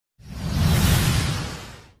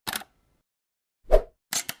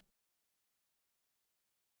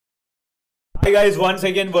Hi guys, once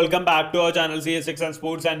again welcome back to our channel CS6 and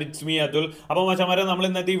Sports and it's me Atul. അപ്പോൾ മച്ചന്മാരെ നമ്മൾ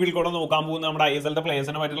ഇന്നത്തെ ഈ വീഡിയോയിൽ കൂടെ നോക്കാൻ പോകുന്നത് നമ്മുടെ ISLത്തെ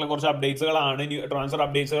പ്ലേയേഴ്സിനെ പറ്റിയുള്ള കുറച്ച് അപ്ഡേറ്റ്സുകളാണ്, ട്രാൻസ്ഫർ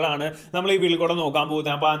അപ്ഡേറ്റ്സുകളാണ് നമ്മൾ ഈ വീഡിയോയിൽ കൂടെ നോക്കാൻ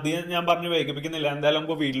പോകുന്നത്. അപ്പോൾ ആദ്യം ഞാൻ പറഞ്ഞു വൈകിപ്പിക്കുന്നില്ല, എന്തായാലും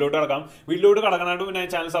നമുക്ക് വീഡിയോയിലോട്ട് കിടക്കാം. വീഡിയോയിലോട്ട് കിടക്കാനായിട്ട് പിന്നെ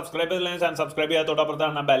ചാനൽ സബ്സ്ക്രൈബ് ചെയ്തില്ലെങ്കിൽ ചാനൽ സബ്സ്ക്രൈബ്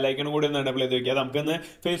ചെയ്യാത്തോടൊപ്പുറത്താണ് ബെല്ലൈക്കനും കൂടി ഒന്ന് എനേബിൾ ചെയ്ത് വെക്കുക. നമുക്കിന്ന്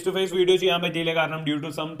ഫേസ് ടു ഫേസ് വീഡിയോ ചെയ്യാൻ പറ്റിയില്ല, കാരണം due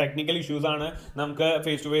to some technical issues ആണ് നമുക്ക്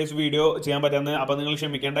ഫേസ് ടു ഫേസ് വീഡിയോ ചെയ്യാൻ പറ്റുന്നത്. അപ്പോൾ നിങ്ങൾ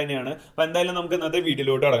ക്ഷമിക്കേണ്ട തന്നെയാണ്. അപ്പോൾ എന്തായാലും നമുക്ക് ഇന്നത്തെ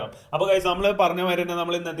വീഡിയോയിലോട്ട് കിടക്കാം. അപ്പോൾ ഗൈസ് നമ്മൾ പറഞ്ഞ മാതിരി തന്നെ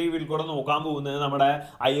നമ്മൾ ഇന്നത്തെ ഈ വീഡിയോയിൽ കൂടെ നോക്കാൻ പോകുന്നത് നമ്മുടെ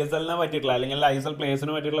ISLനെ പറ്റിയിട്ടുള്ള അല്ലെങ്കിൽ ISL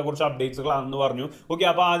പ്ലേയേഴ്സിനെ പറ്റിയിട്ടുള്ള കുറച്ച് അപ്ഡേറ്റ്സുകളാണെന്ന് പറഞ്ഞു. ഓക്കെ,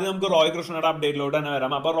 അപ്പോൾ ആദ്യം നമുക്ക് റോയ് കൃഷ്ണയുടെ അപ്ഡേറ്റിലോട്ട് തന്നെ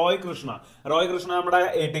വരാം. അപ്പോൾ റോയ് കൃഷ്ണ നമ്മുടെ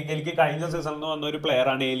ATKയിലേക്ക് കഴിഞ്ഞ സീസണിൽ നിന്ന് വന്ന ഒരു പ്ലെയർ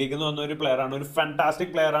ആണ്, എ ലീഗിൽ നിന്ന് വന്ന ഒരു പ്ലെയർ ആണ്, ഒരു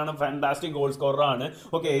ഫാന്റാസ്റ്റിക് പ്ലെയർ ആണ്, ഫാന്റാസ്റ്റിക് ഗോൾ സ്കോറർ ആണ്.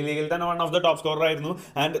 ഓക്കെ, എ ലീഗിൽ തന്നെ one of the top scorer ആയിരുന്നു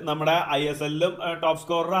ആൻഡ് നമ്മുടെ ISLലും ടോപ്പ്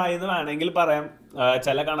സ്കോറർ ആയെന്ന് വേണമെങ്കിൽ പറയാം.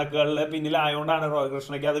 ചില കണക്കുകളിൽ പിന്നിലായതുകൊണ്ടാണ് റോയ്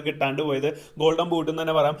കൃഷ്ണയ്ക്ക് അത് കിട്ടാണ്ട് പോയത്. ഗോൾഡൻ ബൂട്ട് എന്ന്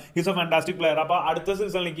തന്നെ പറയാം. Is A fantastic player. അപ്പോൾ അടുത്ത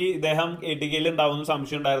സീസണിലേക്ക് ഇദ്ദേഹം ATKയിൽ ഉണ്ടാവുന്ന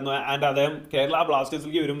സംശയം ഉണ്ടായിരുന്നു ആൻഡ് അദ്ദേഹം കേരള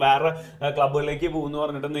ബ്ലാസ്റ്റേഴ്സിലേക്ക് വരും, വേറെ ക്ലബുകളിലേക്ക് പോകുമെന്ന്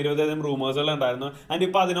പറഞ്ഞിട്ട് നിരവധിയധികം റൂമേഴ്സുകൾ ഉണ്ടായിരുന്നു. ആൻഡ്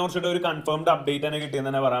ഇപ്പോൾ അതിനെക്കുറിച്ചിട്ട് ഒരു കൺഫേംഡ് അപ്ഡേറ്റ് തന്നെ കിട്ടിയെന്ന്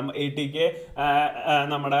തന്നെ പറയാം. ATK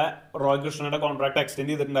നമ്മുടെ റോയ് കൃഷ്ണയുടെ കോൺട്രാക്ട്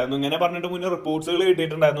എക്സ്റ്റെൻഡ് ചെയ്തിട്ടുണ്ടായിരുന്നു. ഇങ്ങനെ പറഞ്ഞിട്ട് മുന്നേ റിപ്പോർട്ട്സുകൾ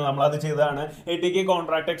കിട്ടിയിട്ടുണ്ടായിരുന്നു. നമ്മളത് ചെയ്തതാണ്. ATK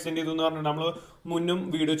കോൺട്രാക്ട് എക്സ്റ്റെൻഡ് ചെയ്തു എന്ന് പറഞ്ഞിട്ട് നമ്മൾ മുന്നും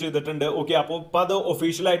വീഡിയോ ചെയ്തിട്ടുണ്ട്. ഓക്കെ, അപ്പോൾ ഇപ്പോൾ അത്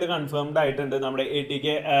ഒഫീഷ്യലായിട്ട് കൺഫേംഡ് ആയിട്ടുണ്ട്. നമ്മുടെ ATK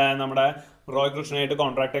നമ്മുടെ റോയ് കൃഷ്ണയായിട്ട്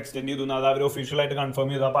കോൺട്രാക്ട് എക്സ്റ്റെൻഡ് ചെയ്തു, അത് അവർ ഒഫീഷ്യലായിട്ട് കൺഫേം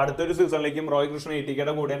ചെയ്തു. അപ്പോൾ അടുത്തൊരു സീസണിലേക്കും റോയ് കൃഷ്ണ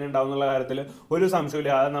ATKയുടെ കൂടെ തന്നെ ഉണ്ടാവും എന്നുള്ള കാര്യത്തിൽ ഒരു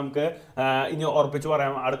സംശയമില്ല. അത് നമുക്ക് ഇനി ഉറപ്പിച്ച്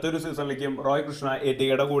പറയാം. അടുത്തൊരു സീസണിലേക്കും റോയ് കൃഷ്ണ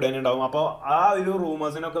ATKയുടെ കൂടെ തന്നെ ഉണ്ടാവും. അപ്പോൾ ആ ഒരു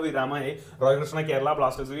റൂമേഴ്സിനൊക്കെ വിരാമായി. റോയ് കൃഷ്ണ കേരള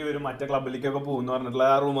ബ്ലാസ്റ്റേഴ്സിലേക്ക് വരും, മറ്റേ ക്ലബിലേക്കൊക്കെ പോകുന്നു പറഞ്ഞിട്ടുള്ള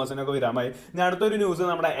ആ റൂമേഴ്സിനൊക്കെ വിരാമായി. ഇനി അടുത്തൊരു ന്യൂസ്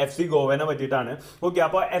നമ്മുടെ FC ഗോവനെ പറ്റിയിട്ടാണ്. ഓക്കെ,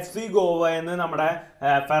 അപ്പോൾ FC ഗോവയെന്ന് നമ്മുടെ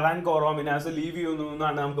ഫെറാൻ കോറോമിനാസ് ലീവ് ചെയ്യുന്നു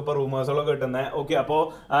എന്നാണ് നമുക്കിപ്പോൾ റൂമേഴ്സുകളൊക്കെ കിട്ടുന്നത്. ഓക്കെ, അപ്പോൾ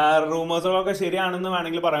റൂമേഴ്സുകളൊക്കെ ശരിയാണെന്ന്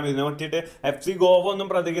വേണമെങ്കിൽ പറയാം. ഇതിനെ പറ്റിയിട്ട് FC ഗോവ ഒന്നും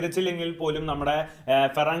പ്രതികരിച്ചില്ലെങ്കിൽ പോലും നമ്മുടെ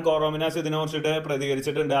ഫെറാൻ കോറോമിനാസ് ഇതിനെ കുറിച്ചിട്ട്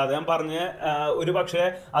പ്രതികരിച്ചിട്ടുണ്ട്. അദ്ദേഹം പറഞ്ഞ് ഒരു പക്ഷേ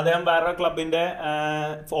അദ്ദേഹം വേറെ ക്ലബിന്റെ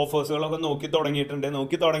ഓഫേഴ്സുകളൊക്കെ നോക്കി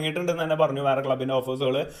തുടങ്ങിയിട്ടുണ്ടെന്ന് തന്നെ പറഞ്ഞു, വേറെ ക്ലബിന്റെ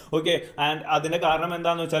ഓഫേഴ്സുകൾ. ഓക്കെ, ആൻഡ് അതിന്റെ കാരണം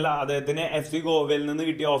എന്താണെന്ന് വെച്ചാൽ അദ്ദേഹത്തിന് FC ഗോവയിൽ നിന്ന്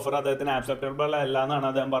കിട്ടിയ ഓഫർ അദ്ദേഹത്തിന് ആക്സെപ്റ്റബിൾ അല്ല എന്നാണ്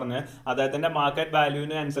അദ്ദേഹം പറഞ്ഞത്. അദ്ദേഹത്തിന്റെ മാർക്കറ്റ്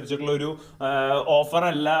വാല്യൂവിന് അനുസരിച്ചിട്ടുള്ള ഒരു ഓഫർ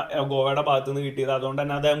അല്ല ഗോവയുടെ ഭാഗത്ത് നിന്ന് കിട്ടിയത്. അതുകൊണ്ട്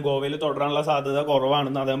തന്നെ അദ്ദേഹം ഗോവയിൽ തുടരാനുള്ള സാധ്യത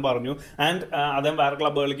കുറവാണെന്ന് അദ്ദേഹം പറഞ്ഞു. ആൻഡ് അദ്ദേഹം വേറെ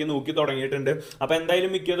ക്ലബുകളിലേക്ക് നോക്കി തുടങ്ങിയിട്ടുണ്ട്. അപ്പൊ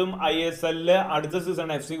എന്തായാലും മിക്കതും ISLല് അടുത്ത സീസൺ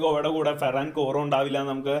FC ഗോവയുടെ കൂടെ ഫെറാൻ കോറോ ഉണ്ടാവില്ല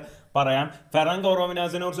എന്ന് നമുക്ക് പറയാം. ഫെറാൻ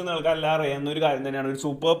കോറോമിനാസിനെ കുറിച്ച് നിങ്ങൾക്ക് എല്ലാം അറിയാവുന്ന ഒരു കാര്യം തന്നെയാണ്. ഒരു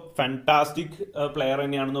സൂപ്പർ ഫാന്റാസ്റ്റിക് പ്ലെയർ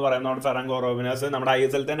തന്നെയാണെന്ന് പറയാം നമ്മുടെ ഫെറാൻ കോറോമിനാസ്. നമ്മുടെ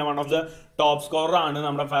ISL തന്നെ one of the top scorer ആണ്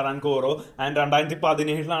നമ്മുടെ ഫെറാൻ കോറോ. ആൻഡ്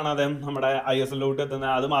 2017 അദ്ദേഹം നമ്മുടെ ISLോട്ട്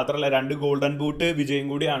എത്തുന്നത്. അത് മാത്രമല്ല 2 ഗോൾഡൻ ബൂട്ട് വിജയം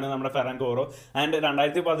കൂടിയാണ് നമ്മുടെ ഫെറാൻ കോറോ. ആൻഡ്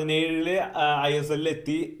 2017 ISLൽ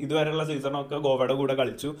എത്തി, ഇതുവരെയുള്ള സീസണൊക്കെ ഗോവയുടെ കൂടെ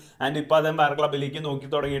കളിച്ചു. ആൻഡ് ഇപ്പോൾ അദ്ദേഹം വേറെ ക്ലബിലേക്ക് നോക്കി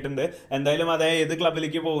തുടങ്ങിയിട്ടുണ്ട്. എന്തായാലും അദ്ദേഹം ഏത്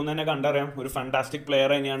ക്ലബിലേക്ക് പോകുന്ന തന്നെ കണ്ടറിയാം. ഒരു ഫാന്റാസ്റ്റിക്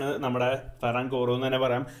പ്ലെയർ തന്നെയാണ് നമ്മുടെ ഫെറാൻ കോറോ എന്ന് തന്നെ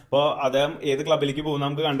പറയാം. അപ്പോൾ അദ്ദേഹം ഏത് ക്ലബിലേക്ക് പോകുന്ന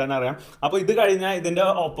നമുക്ക് കണ്ടെന്നെ അറിയാം. അപ്പോൾ ഇത് കഴിഞ്ഞാൽ ഇതിന്റെ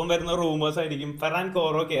ഒപ്പം വരുന്ന റൂമേഴ്സ് ആയിരിക്കും ഫെറാൻ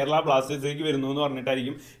കോറോ കേരള ബ്ലാസ്റ്റേഴ്സിലേക്ക് വരുന്നു എന്ന്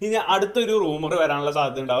പറഞ്ഞിട്ടായിരിക്കും ഇനി അടുത്തൊരു റൂമർ വരാനുള്ള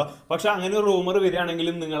സാധ്യത ഉണ്ടാവും. പക്ഷെ അങ്ങനെ ഒരു റൂമർ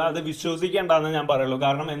വരികയാണെങ്കിലും നിങ്ങൾ അത് വിശ്വസിക്കേണ്ടെന്ന് ഞാൻ പറയുള്ളൂ.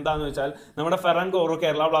 കാരണം എന്താണെന്ന് വെച്ചാൽ നമ്മുടെ ഫെറാൻ കോറോ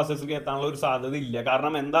കേരള ബ്ലാസ്റ്റേഴ്സിലേക്ക് എത്താനുള്ള ഒരു സാധ്യത ഇല്ല.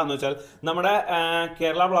 കാരണം എന്താണെന്ന് വെച്ചാൽ നമ്മുടെ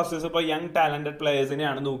കേരള ബ്ലാസ്റ്റേഴ്സ് ഇപ്പോൾ യങ് ടാലന്റഡ്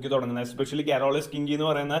പ്ലേയേഴ്സിനെയാണ് നോക്കി തുടങ്ങുന്നത്. എസ്പെഷ്യലി കാരോളിസ് കിങ്കി എന്ന്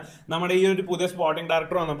പറയുന്ന നമ്മുടെ ഈ ഒരു പുതിയ സ്പോർട്ടിംഗ്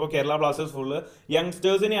ഡയറക്ടർ വന്നപ്പോൾ Kerala Blasters full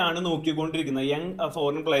യങ്സ്റ്റേഴ്സിനെയാണ് നോക്കിക്കൊണ്ടിരിക്കുന്നത്. Young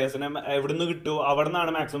foreign പ്ലേയേഴ്സിനെ എവിടുന്ന് കിട്ടുമോ അവിടെ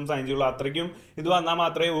നിന്നാണ് മാക്സിമം സൈൻ ചെയ്യുള്ളൂ. അത്രയ്ക്കും ഇത് വന്നാൽ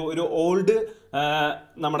മാത്രമേ ഒരു ഓൾഡ്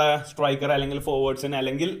നമ്മുടെ സ്ട്രൈക്കർ അല്ലെങ്കിൽ ഫോർവേഡ്സിന്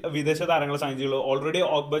അല്ലെങ്കിൽ വിദേശ താരങ്ങൾ സൈൻ ചെയ്യുള്ളൂ. ഓൾറെഡി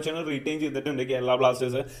ഓഗ്ബച്ചനെ റീറ്റെയിൻ ചെയ്തിട്ടുണ്ട് കേരള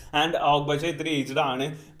ബ്ലാസ്റ്റേഴ്സ്. ആൻഡ് ഓഗ്ബച്ച ഇത്ര ഏജ്ഡ് ആണ്,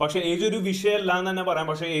 പക്ഷേ ഏജ് ഒരു വിഷയമല്ല എന്ന് തന്നെ പറയാം.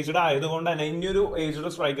 പക്ഷേ ഏജ്ഡ് ആയതുകൊണ്ട് തന്നെ ഇനിയൊരു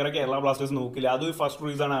ഏജ്ഡ് സ്ട്രൈക്കറെ കേരള ബ്ലാസ്റ്റേഴ്സ് നോക്കില്ല. അതൊരു ഫസ്റ്റ്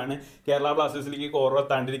റീസൺ ആണ് കേരള ബ്ലാസ്റ്റേഴ്സിലേക്ക് കോറോ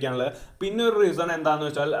എത്താണ്ടിരിക്കാനുള്ളത്. പിന്നെ ഒരു റീസൺ എന്താണെന്ന്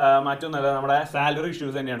വെച്ചാൽ മറ്റൊന്നല്ല, നമ്മുടെ സാലറി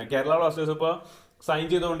ഇഷ്യൂസ് തന്നെയാണ്. കേരള ബ്ലാസ്റ്റേഴ്സ് ഇപ്പോൾ സൈൻ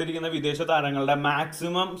ചെയ്തുകൊണ്ടിരിക്കുന്ന വിദേശ താരങ്ങളുടെ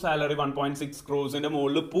മാക്സിമം സാലറി 1.6 crores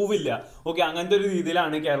മുകളിൽ പോവില്ല. ഓക്കെ, അങ്ങനത്തെ ഒരു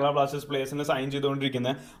രീതിയിലാണ് കേരള ബ്ലാസ്റ്റേഴ്സ് പ്ലേയേഴ്സിനെ സൈൻ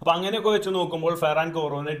ചെയ്തുകൊണ്ടിരിക്കുന്നത്. അപ്പോൾ അങ്ങനെയൊക്കെ വെച്ച് നോക്കുമ്പോൾ ഫെറാൻ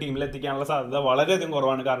കോറോനെ ടീമിൽ എത്തിക്കാനുള്ള സാധ്യത വളരെയധികം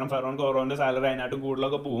കുറവാണ്. കാരണം ഫെറാൻ കോറോന്റെ സാലറി അതിനായിട്ടും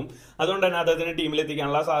കൂടുതലൊക്കെ പോവും. അതുകൊണ്ട് തന്നെ അദ്ദേഹത്തിന് ടീമിൽ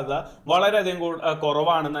എത്തിക്കാനുള്ള സാധ്യത വളരെയധികം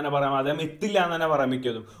കുറവാണെന്ന് തന്നെ പറയാം. അദ്ദേഹം എത്തില്ല എന്ന് തന്നെ പറയാം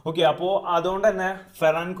മിക്കതും. ഓക്കെ, അപ്പോൾ അതുകൊണ്ട് തന്നെ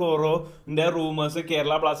ഫെറാൻ കോറോന്റെ റൂമേഴ്സ്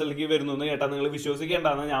കേരള ബ്ലാസ്റ്റേഴ്സിലേക്ക് വരുന്നു എന്ന് കേട്ടാൽ നിങ്ങൾ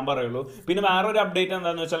വിശ്വസിക്കേണ്ടെന്ന് ഞാൻ പറയുള്ളൂ. പിന്നെ വേറൊരു അപ്ഡേറ്റ്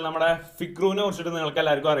എന്താണെന്ന് വെച്ചാൽ നമ്മുടെ ഫിക്രുവിനെ കുറിച്ചിട്ട് നിങ്ങൾക്ക്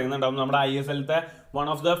എല്ലാവർക്കും അറിയുന്നുണ്ടാവും. നമ്മുടെ ISLത്തെ one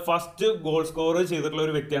of the first goal score ചെയ്തിട്ടുള്ള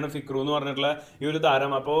ഒരു വ്യക്തിയാണ് ഫിക്രു എന്ന് പറഞ്ഞിട്ടുള്ള ഈ ഒരു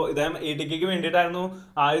താരം. അപ്പോൾ ഇദ്ദേഹം ATKക്ക് വേണ്ടിയിട്ടായിരുന്നു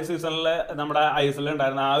ആ ഒരു സീസണിൽ നമ്മുടെ ISL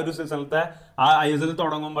ഉണ്ടായിരുന്നത്. ആ ഒരു സീസണിലത്തെ ആ ISL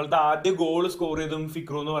തുടങ്ങുമ്പോഴത്തെ ആദ്യ ഗോൾ സ്കോർ ചെയ്തും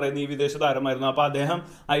ഫിക്രു എന്ന് പറയുന്ന ഈ വിദേശ താരമായിരുന്നു. അപ്പോൾ അദ്ദേഹം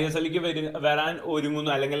ISLക്ക് വരാൻ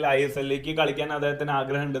ഒരുങ്ങുന്നു, അല്ലെങ്കിൽ ISLക്ക് കളിക്കാൻ അദ്ദേഹത്തിന്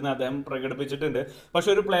ആഗ്രഹം ഉണ്ടെന്ന് അദ്ദേഹം പ്രകടിപ്പിച്ചിട്ടുണ്ട്.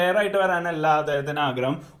 പക്ഷെ ഒരു പ്ലെയർ ആയിട്ട് വരാനല്ല അദ്ദേഹത്തിന്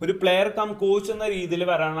ആഗ്രഹം, ഒരു പ്ലെയർ കം കോച്ച് എന്ന രീതിയിൽ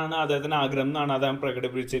വരാനാണ് അദ്ദേഹത്തിന് ആഗ്രഹം എന്നാണ് അദ്ദേഹം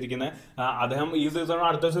പ്രകടിപ്പിച്ചിരിക്കുന്നത്. അദ്ദേഹം ഈ സീസണോ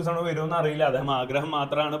അടുത്ത സീസണോ വരുമെന്ന് അറിയില്ല. അദ്ദേഹം ആഗ്രഹം ആഗ്രഹം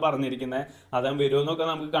മാത്രമാണ് പറഞ്ഞിരിക്കുന്നത്. അദ്ദേഹം വരുമെന്നൊക്കെ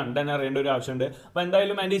നമുക്ക് കണ്ടുതന്നെ അറിയേണ്ട ഒരു ആവശ്യമുണ്ട്. അപ്പോൾ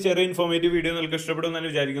എന്തായാലും എൻ്റെ ഈ ചെറിയ ഇൻഫോർമേറ്റീവ് വീഡിയോ നിങ്ങൾക്ക് ഇഷ്ടപ്പെടുമെന്ന്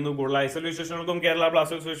വിചാരിക്കുന്നു. കൂടുതൽ ഐസൽ വിശേഷങ്ങൾക്കും കേരള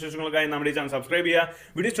ബ്ലാസ്റ്റേഴ്സ് വിശേഷങ്ങൾക്കായി നമ്മുടെ ഈ ചാനൽ സബ്സ്ക്രൈബ് ചെയ്യുക.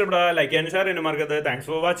 വീഡിയോ ഇഷ്ടപ്പെടുക, ലൈക്ക് ചെയ്യാൻ ഷെയർ ചെയ്യാൻ മറക്കരുത്. Thanks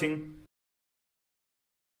for watching.